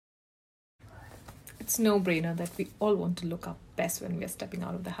It's no-brainer that we all want to look our best when we are stepping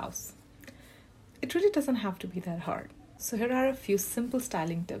out of the house. It really doesn't have to be that hard. So here are a few simple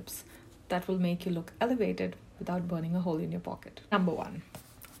styling tips that will make you look elevated without burning a hole in your pocket. Number 1,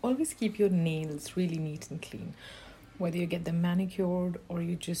 always keep your nails really neat and clean. Whether you get them manicured or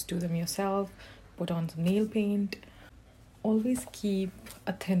you just do them yourself, put on some nail paint. Always keep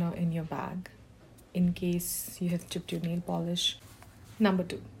a thinner in your bag in case you have chipped your nail polish. Number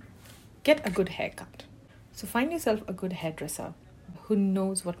 2, get a good haircut. So find yourself a good hairdresser who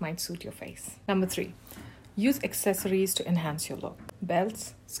knows what might suit your face. Number 3, use accessories to enhance your look.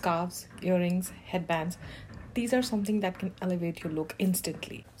 Belts, scarves, earrings, headbands. These are something that can elevate your look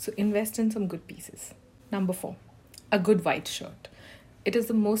instantly. So invest in some good pieces. Number 4, a good white shirt. It is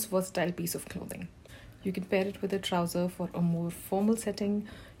the most versatile piece of clothing. You can pair it with a trouser for a more formal setting.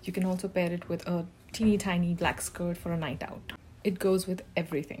 You can also pair it with a teeny tiny black skirt for a night out. It goes with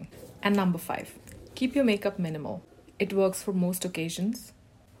everything. And number 5, keep your makeup minimal. It works for most occasions.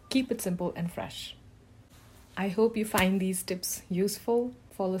 Keep it simple and fresh. I hope you find these tips useful.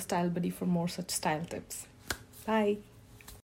 Follow Style Buddy for more such style tips. Bye.